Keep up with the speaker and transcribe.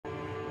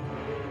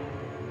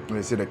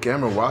I see the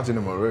camera watching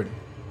him already.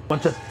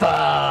 Bunch of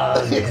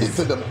thugs.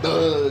 To them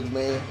thugs,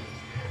 man.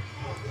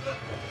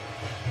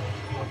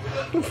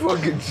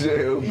 Fucking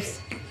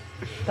Jobs.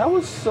 That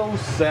was so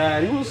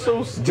sad. He was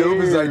so scared. Job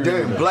is like,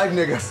 damn, black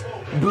niggas.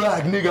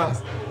 Black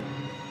niggas.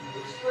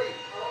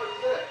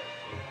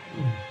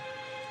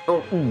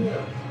 Oh,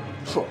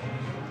 fuck.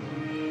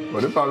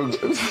 But it probably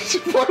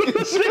fucking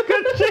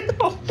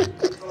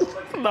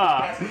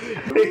Nah.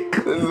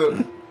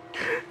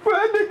 Bro,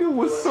 that nigga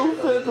was so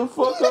fed the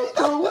fuck up,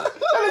 bro. That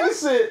nigga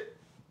said,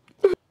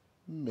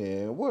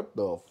 Man, what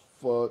the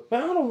fuck?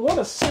 man, I don't want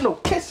to see no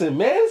kissing,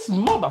 man. This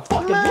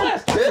motherfucking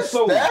last kiss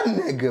episode. that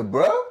nigga,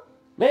 bro.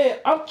 Man,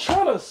 I'm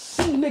trying to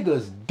see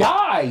niggas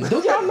die. Do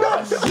y'all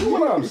not see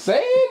what I'm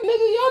saying?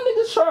 Nigga, y'all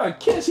niggas trying to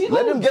kiss.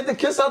 Let him get the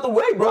kiss out the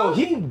way, bro.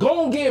 He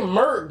gonna get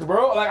murked,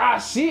 bro. Like, I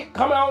see it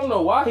coming. I don't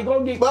know why. He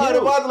gonna get But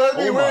killed. let's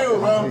be real,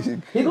 bro.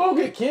 He gonna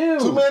get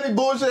killed. Too many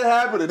bullshit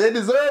happening. They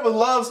deserve a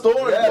love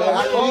story. Yeah, bro. man,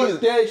 I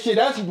Fuck that shit.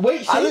 That's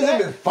wait. I Say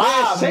listened that. to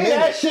 5 Say that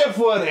minutes. shit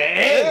for the Yeah,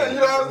 end. you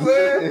know what I'm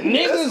saying?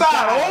 Niggas It's not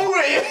gotta- over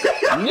yet.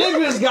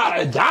 Niggas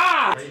gotta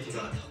die.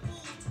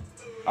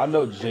 I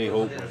know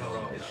J-Hope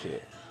and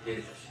shit.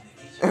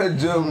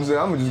 Jim said,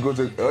 I'm gonna just go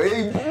take.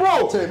 Hey,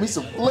 bro. Take me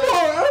some Bro, flip.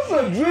 that's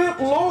a drip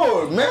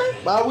lord, man.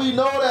 But we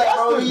know that,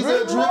 bro. the He's a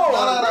drip drip. lord,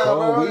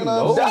 bro. we You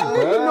know. know That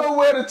nigga bruh. know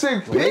where to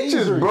take pictures,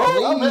 Laser, bro.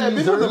 laser, Man,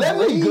 people let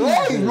me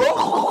glaze,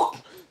 bro.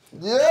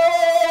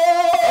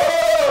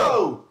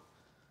 Yo!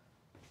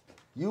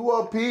 You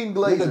are peeing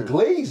Nigga, glazer.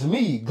 glaze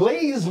me.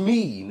 Glaze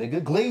me,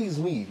 nigga. Glaze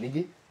me,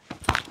 nigga.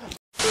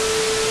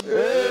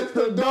 It's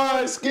the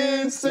dark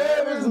skinned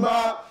savage,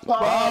 my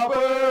papa.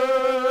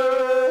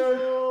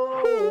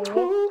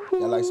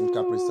 Y'all like some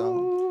Capri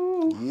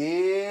Sun?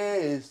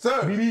 Yes,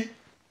 sir. BIBI.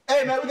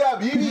 Hey, man, we got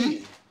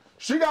BIBI.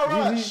 She got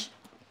Rush.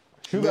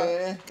 She got-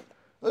 Man.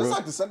 It's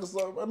like the second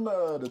song on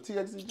the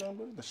TXT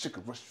jumper. The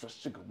Sugar Rush,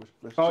 Sugar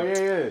Rush. Oh,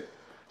 yeah.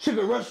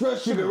 Sugar rush,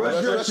 sugar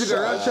rush,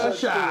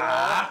 rush.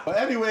 But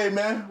anyway,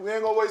 man, we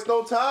ain't gonna waste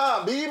no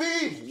time.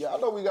 BIBI. Yeah, I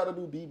know we gotta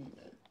do BIBI,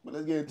 man. But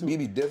let's get into it.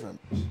 BB different.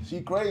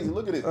 She crazy.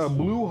 Look at this. A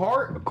blue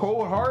heart, a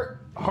cold heart,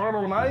 heart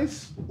on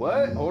ice.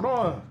 What? Hold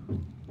on.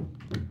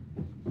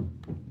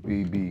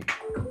 BB.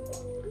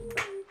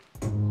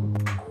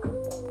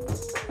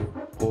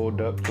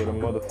 Pulled up to the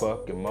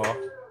motherfucking mall.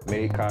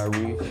 Made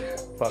Kyrie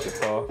fucking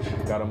fall.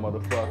 Got a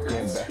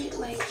motherfucking back. Sweet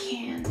like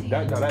candy.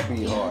 That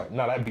be hard.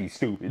 No, that be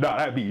stupid. No,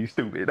 that be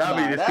stupid. That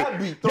be That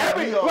be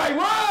throwing me off. like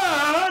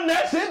run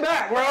that shit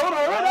back, bro. Run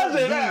that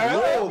shit back.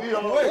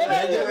 Real quick,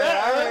 That shit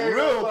back.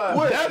 real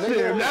quick. That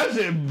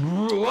shit.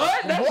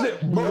 What? That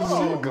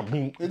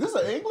shit. Is this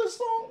an English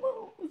song,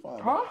 bro? We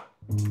find out. Huh?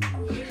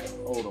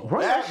 Hold on.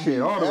 Run that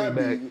shit all the way that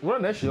back. beat-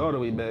 Run that shit all the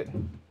way back.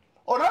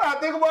 Oh, now I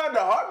think about it, the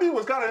heartbeat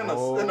was kind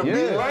of in the yeah,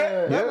 beat,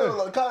 right? That yeah.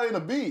 was kind of in the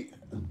beat.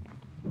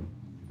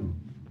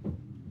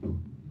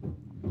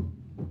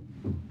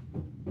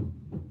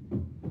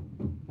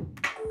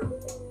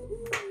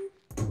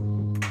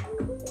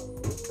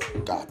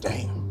 God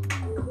damn.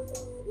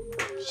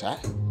 Shy?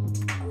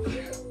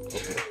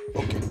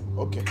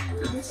 Okay.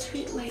 I'm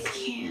sweet like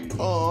candy.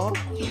 Uh-huh.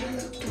 Yeah,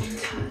 look, don't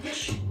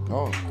touch.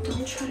 Oh.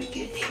 Don't try to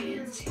get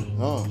handsy.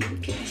 Oh. You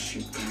get a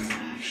sugar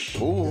rush.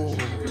 Ooh.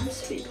 I'm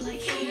sweet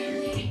like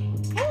candy.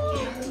 Yeah,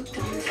 look,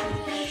 don't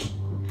touch.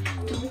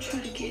 Don't try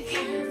to get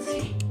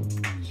handsy.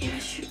 Yeah,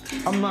 sugar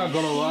I'm not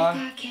gonna lie.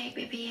 I got cake,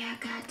 baby, I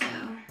got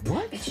dough.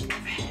 What? Bitch, you never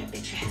had a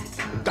bitch, you had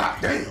dough.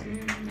 God damn.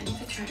 And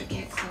if I try to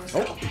get close,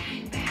 Oh.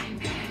 bang, bang,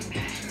 bang,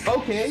 bang.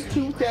 Okay,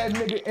 shoot that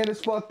nigga in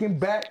his fucking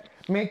back.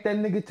 Make that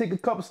nigga take a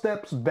couple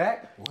steps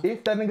back.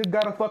 If that nigga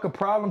got a fucking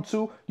problem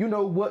too, you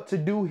know what to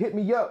do. Hit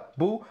me up,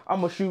 boo.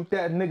 I'ma shoot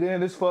that nigga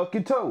in his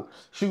fucking toe.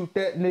 Shoot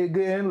that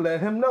nigga and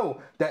let him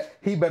know that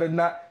he better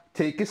not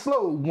take it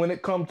slow. When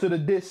it come to the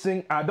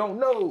dissing, I don't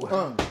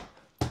know.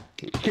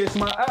 Kiss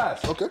my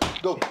ass. Okay,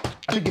 go.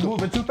 I think you're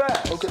moving too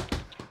fast. Okay.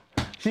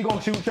 She gon'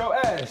 shoot your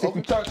ass. If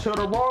you touch her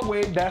the wrong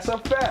way, that's a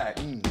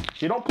fact.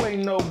 She don't play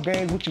no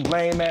games with you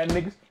lame ass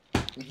niggas.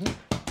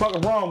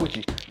 Fucking wrong with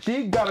you.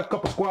 She got a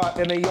couple squad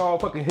and they all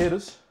fucking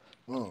hitters.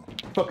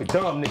 Fucking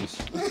dumb niggas.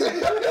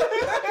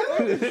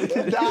 Nah,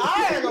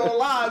 I ain't gonna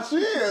lie, she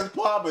is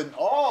popping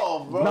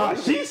off, bro. Nah,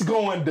 she's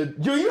going to.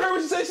 You heard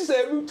what she said? She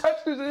said, "You touch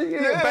this,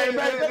 bang, bang,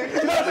 bang."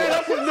 You know what I'm saying?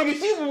 That's what nigga.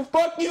 She will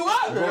fuck you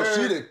up. Bro,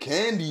 she the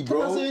candy, I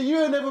bro. said, you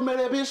ain't never met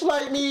a bitch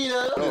like me,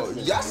 Bro,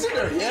 y'all see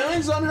their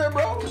earrings on her,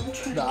 bro?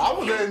 Nah, I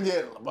was in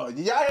yet. Y'all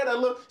hear that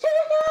look?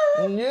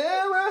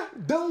 Yeah, man.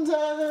 Dumb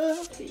time.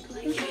 Sweet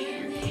like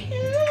candy.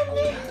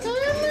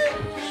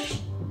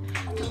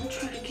 Don't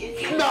try to get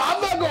handsy. No,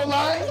 I'm not gonna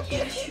lie.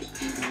 Yeah, sugar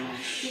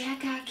rush. Yeah,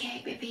 I got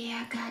cake, baby,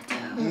 I got dough.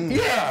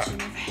 Yeah. You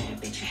never had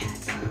a bitch, you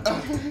had dough.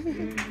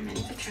 And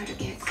if I try to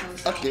get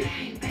close, Okay.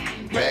 bang,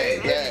 bang,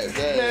 Bang, bang,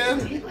 bang.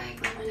 Sweet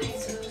like lemonade,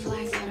 smooth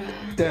like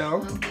soda. Down.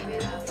 We'll give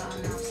it up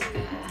on no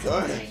sugar. Go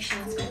ahead. Take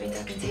shots, baby,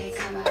 duck and take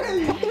cover.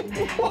 Bang, bang,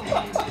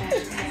 bang, bang,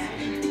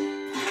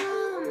 bang.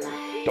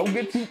 Oh, Don't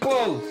get too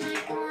close.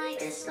 like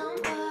this no more.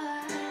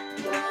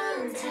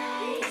 One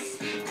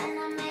taste, and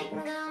I make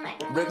 'em go,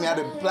 make 'em Break me out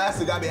of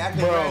plastic, I be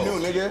acting Bro. brand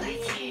new, nigga.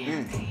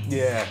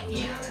 Yeah.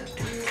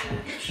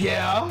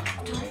 Yeah.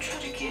 Don't try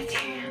to get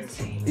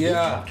handsy.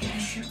 Yeah.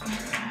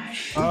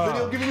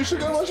 Video giving you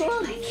sugar rush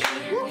on?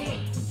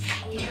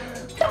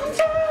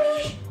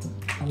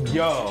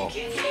 Yo.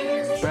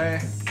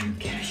 Bang.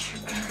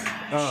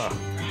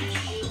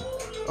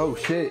 Oh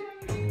shit.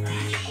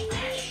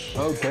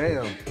 Oh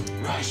damn.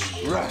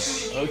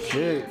 Rush. Oh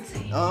shit.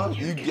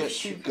 You get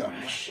sugar.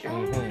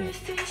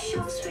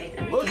 Sweet.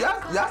 Bro,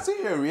 y'all see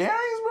your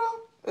earrings,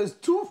 bro? It's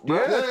tooth, bro.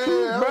 Yeah, that's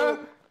tooth, bro.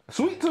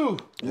 Sweet tooth.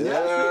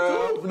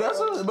 Yeah, that's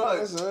what, bro.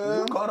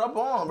 You caught up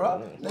on,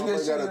 bro.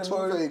 Nigga got a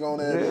toothache on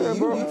that. Yeah,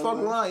 bro. You fuck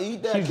around,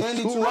 eat that She's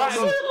candy too too.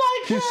 rotten.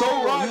 She's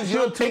so rotten,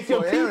 she'll take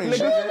your teeth,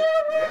 nigga.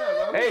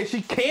 Hey,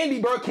 she candy,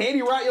 bro.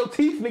 Candy rot your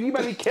teeth, nigga. You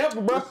better be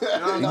careful, bro.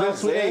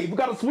 Hey, if you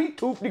got a sweet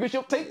tooth, nigga,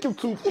 she'll take your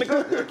tooth,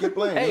 nigga. Keep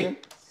playing, Hey,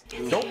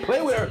 don't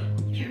play with her.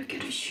 You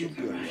get a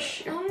sugar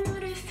rush. No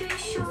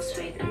artificial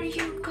sweetener,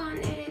 you can't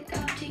eat it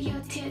up to your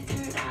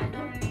teeth. I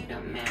don't need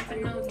a man for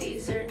no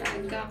dessert. I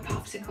got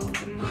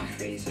popsicles in my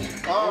freezer.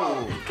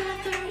 Oh. I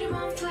got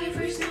 31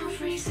 flavors, no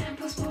free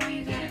samples. Boy,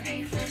 you gotta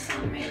pay for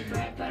some made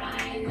bread, but I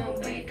ain't no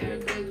baker.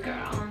 Good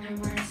girl on her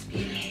worst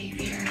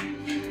behavior.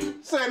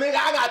 Say, nigga,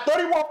 I got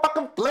 31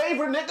 fucking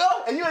flavor, nigga,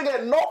 and you ain't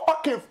getting no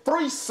fucking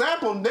free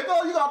sample,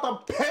 nigga. You got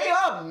to pay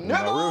up, nigga.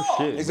 No real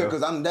shit. Except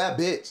because I'm that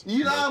bitch.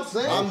 You know what I'm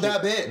saying? I'm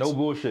that bitch. No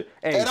bullshit.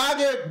 Hey, And I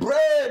get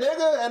bread,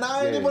 nigga, and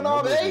I ain't Yeah, even no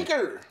a bullshit.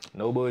 baker.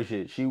 no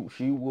bullshit. She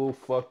will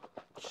fuck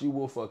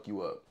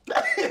you up.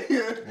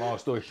 Long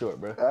story short,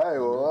 bro. I ain't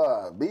gonna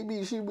lie.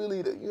 BB, she really,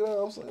 you know what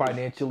I'm saying?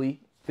 Financially,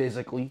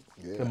 physically,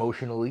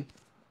 emotionally,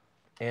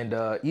 and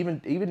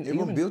even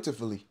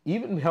beautifully.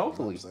 even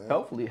healthily,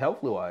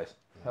 health-wise,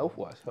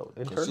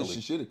 internally.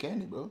 She should have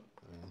candy, bro.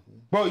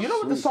 Bro, you know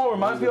what this song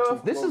reminds me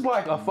of? This is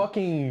like a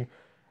fucking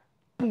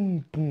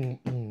boom, boom,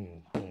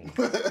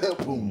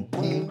 boom,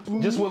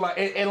 boom. Just with like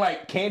and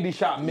like candy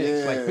shop mix,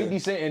 Yeah. like 50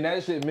 Cent and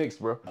that shit mixed,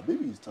 bro.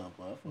 BB's tough,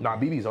 bro. Nah,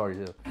 BB's hard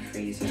as hell.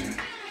 Freezer.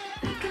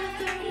 I got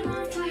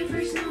 31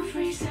 flavors, no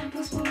free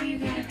samples. Boy, you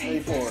gotta pay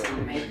for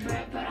some made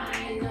bread, but I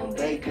ain't no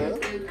baker.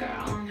 Good girl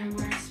on her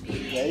worst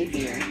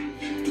behavior.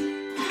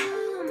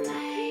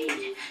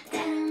 Homemade,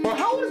 then Bro,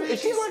 how old is she?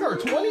 Is she like her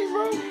 20s,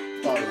 bro?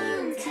 Oh,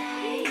 yeah.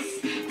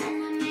 taste,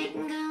 and I'm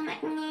making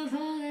go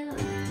fall in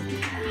love.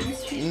 I'm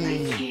sweet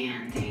like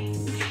candy.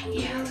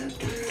 Yeah, look,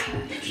 don't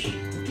touch.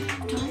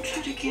 Don't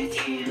try to get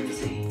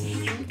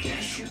handsy. You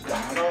get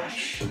sugar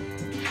rush.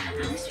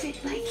 I'm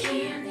sweet like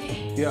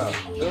candy. Yeah,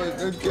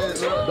 Don't touch.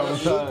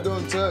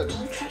 Don't touch.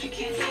 Don't try to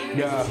get handsy.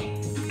 yeah.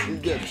 You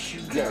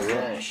get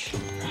rush.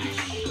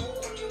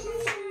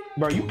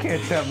 Bro, you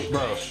can't tell me,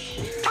 bro.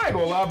 I ain't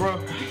gonna lie, bro.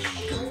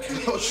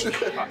 Oh, shit.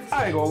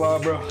 I ain't gonna lie,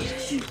 bro.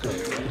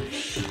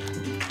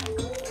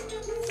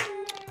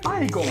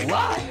 I ain't gonna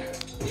lie.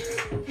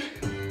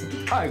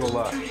 I ain't gonna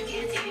lie.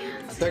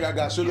 I think I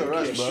got sugar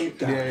rush, bro.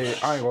 Yeah,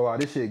 I ain't gonna lie.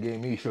 This shit gave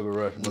me sugar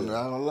rush, I bro. ain't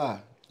gonna lie.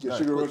 Get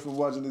sugar rush from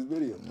watching this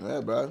video.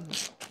 Yeah, bro.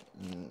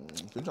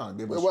 You trying to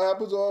give Wait, us? what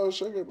happens to all the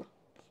sugar, bro?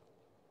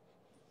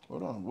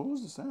 Hold on. What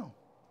was the sound?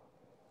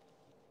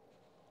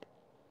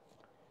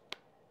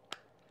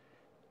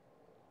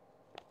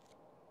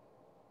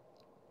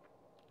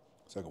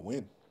 It's like a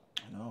win.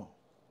 I know.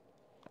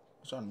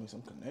 I'm trying to make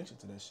some connection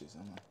to that shit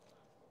somehow.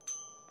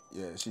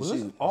 Yeah, she. Was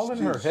this all in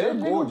her head,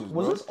 nigga? gorgeous,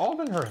 Was bro. this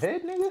all in her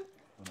head, nigga?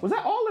 Was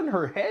that all in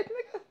her head,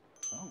 nigga?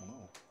 I don't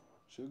know.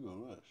 Sugar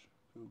rush.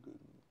 Feel good.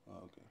 Oh,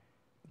 okay.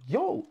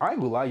 Yo, I ain't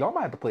gonna lie. Y'all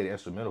might have to play the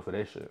instrumental for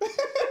that shit.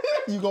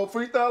 You gonna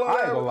freestyle on I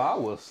that? ain't gonna lie. I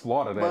will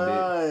slaughter that Man,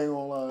 bitch. I ain't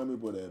gonna lie. Let me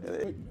put that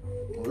bitch.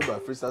 We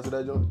about to freestyle to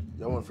that joint?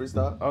 Y'all want to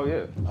freestyle? Oh,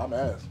 yeah. I'm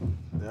ass.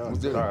 Yeah, Let's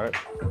do it. All right.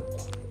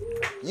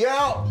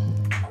 Yo!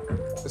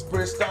 It's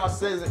freestyle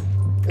season.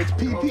 It's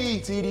PP,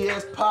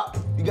 TDS Pop.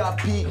 We got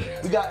P,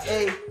 we got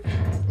A,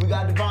 we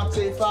got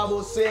Devontae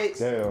 506.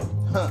 Damn.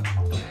 Huh.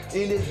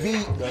 In this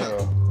beat,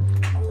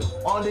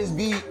 Damn. on this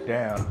beat.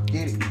 Damn.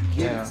 Get it, get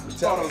Yeah. it.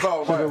 Tell us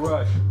all, Sugar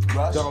rush.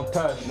 Rush. Don't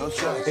touch. No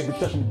touch. If you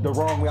touch me the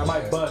wrong way, I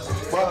might bust.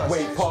 Bust.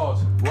 Wait,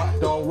 pause. What?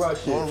 Don't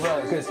rush it. Don't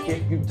rush. Cause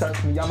if you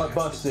touch me, I'ma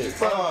bust it.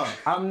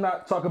 I'm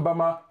not talking about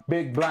my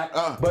big black,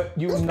 but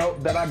you know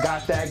that I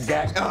got that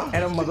gack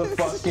and a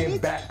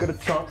motherfucking back of the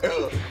trunk.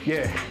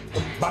 Yeah,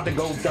 about to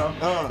go dumb.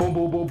 Boom,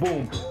 boom, boom,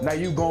 boom. Now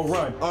you gon'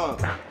 run.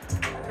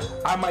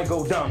 I might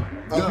go dumb.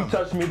 If you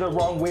touch me the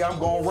wrong way, I'm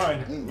gon'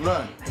 run.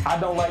 Run. I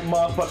don't like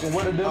motherfucking,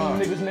 what are them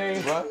niggas'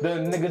 names? What? The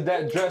niggas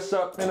that dress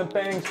up in the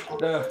things,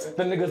 the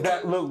niggas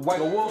that look like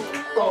a wolf.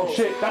 Oh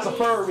shit, that's a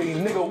furry,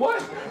 nigga,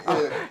 what?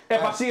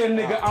 If I see a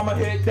nigga, I'ma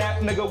hit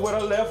that nigga with a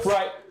left,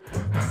 right.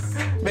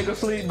 Make her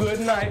sleep good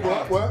night.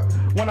 What?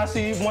 When I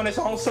see one that's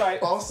on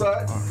site, On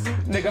side?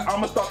 nigga,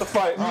 I'ma start the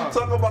fight. You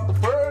talking about the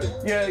furry?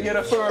 Yeah, the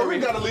Oh, we furry.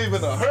 gotta leave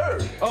in a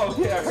hurry. Oh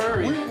yeah,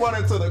 hurry. We run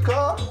into the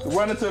car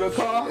Run into the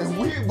car. and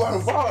we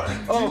run far.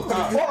 Oh, We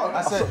run far.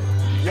 I said,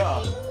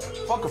 yo,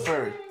 fuck Fuck a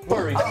furry.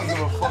 Furry. I don't give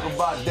a fuck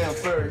about damn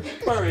furry.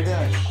 Furry.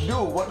 Yeah,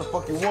 do what the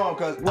fuck you want,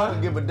 cause I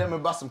don't give a damn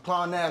about some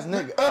clown ass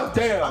nigga.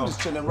 Damn. I'm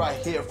just chilling right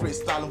here,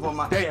 freestyling for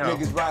my Damn.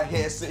 niggas right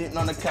here, sitting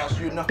on the couch,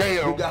 you know.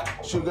 Damn. We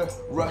got sugar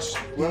rush.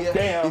 Yeah.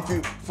 Damn. If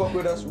you fuck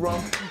with us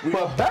wrong, we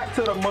But back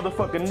to the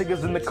motherfucking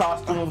niggas in the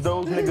costumes.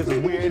 Those niggas is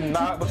weird and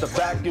not with the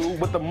vacuum,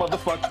 with the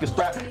motherfucking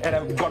strap. And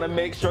I'm gonna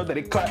make sure that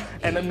they clap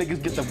and them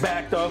niggas get the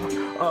back up.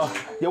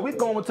 Yeah, we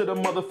going to the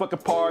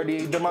motherfucking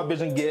party. Then my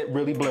vision get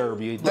really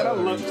blurry. Then I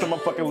look to my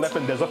fucking left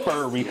and there's a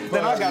furry.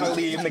 Then I gotta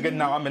leave, nigga,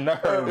 now I'm in a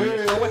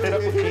hurry. So I hit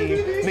up a team,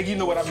 nigga, you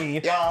know what I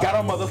mean. Got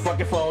a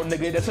motherfucking phone,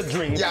 nigga, that's a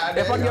dream.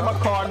 If I get my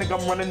car, nigga,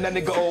 I'm running that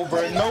nigga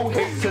over. No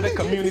hate to the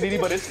community,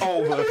 but it's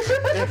over.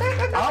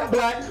 If I'm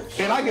black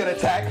and I get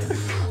attacked,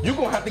 you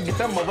gonna have to get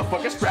that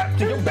motherfucking strap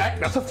to your back,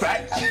 that's a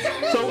fact.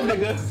 So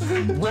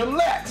nigga,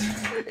 relax.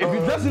 If you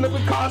dressing up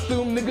in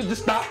costume, nigga,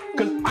 just stop,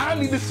 cause I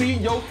need to see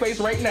your face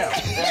right now.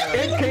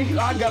 In case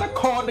I gotta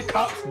call the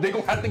cops, they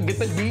gonna have to get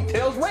the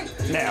details right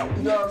now.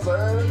 You know what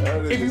I'm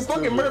saying? If you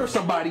fucking murder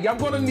somebody, I'm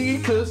gonna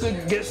need to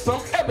get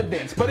some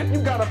evidence. But if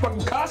you got a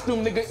fucking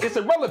costume, nigga, it's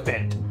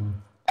irrelevant.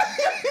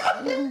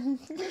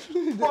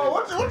 Bro,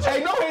 what you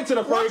Hey, no hate to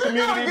the furry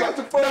community,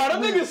 bro. Nah,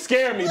 them niggas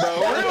scare me, bro.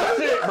 Real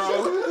shit,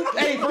 bro.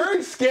 Hey,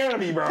 furries scare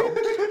me, bro.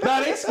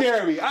 Nah, they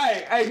scare me.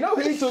 Hey, no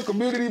hate to the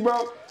community,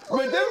 bro.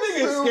 But them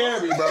niggas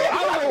scare me, bro.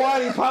 I don't know why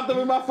they popped up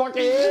in my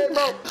fucking head,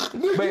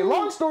 bro. But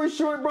long story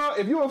short, bro,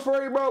 if you a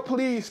furry, bro,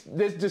 please,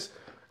 just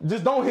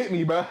don't hit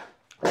me, bro.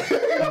 Just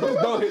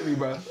don't hit me,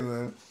 bro.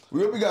 Man.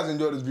 We hope you guys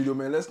enjoyed this video,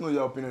 man. Let us know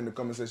your opinion in the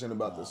comment section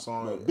about the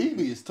song. BIBI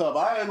is tough.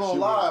 I ain't gonna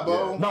lie,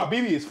 bro. Nah,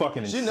 BIBI is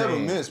fucking insane. She never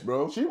missed,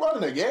 bro. She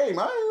running the game. I ain't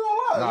gonna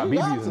lie. Nah, You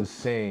BIBI got is to.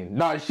 insane.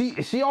 Nah,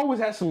 she always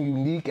has some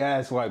unique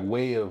ass like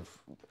way of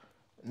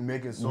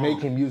Making songs.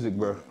 making music,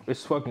 bro.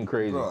 It's fucking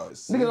crazy. Bro,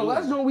 it's Nigga, the sick.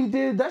 last one we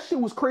did, that shit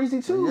was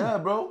crazy too. Yeah,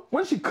 bro.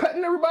 When she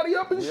cutting everybody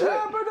up and shit.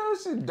 Yeah, bro. That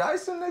shit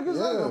dicing niggas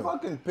like a Yeah.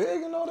 fucking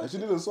pig and all that And she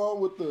shit. did a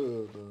song with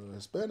the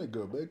Hispanic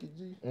girl, Becky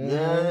G.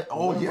 Yeah.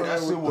 Oh, yeah. That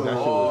shit was That shit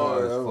was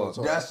hard. hard. That shit was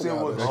That shit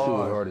was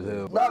hard. hard as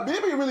hell. Nah,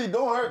 BIBI really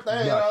doing her thing,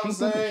 you know what I'm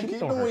saying? she Keep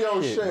doing doing her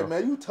your shit, shit, bro.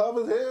 man. You tough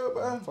as hell,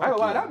 man. I ain't gonna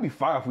lie, that'd be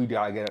fire if we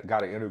got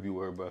an interview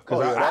with her, bro. Cause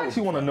Oh, yeah, I that would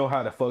actually be want to know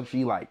how the fuck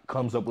she like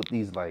comes up with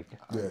these like.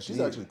 Yeah,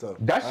 she's actually tough.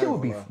 That I shit ain't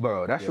would be, gonna lie.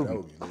 bro. That shit that would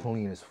would be be lit.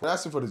 clean as fuck.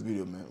 That's it for this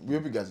video, man. We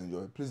hope you guys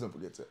enjoyed. Please don't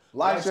forget to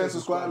Like, share,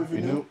 subscribe if you're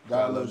new.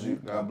 God loves you.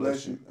 God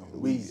bless you.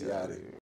 And we out of here.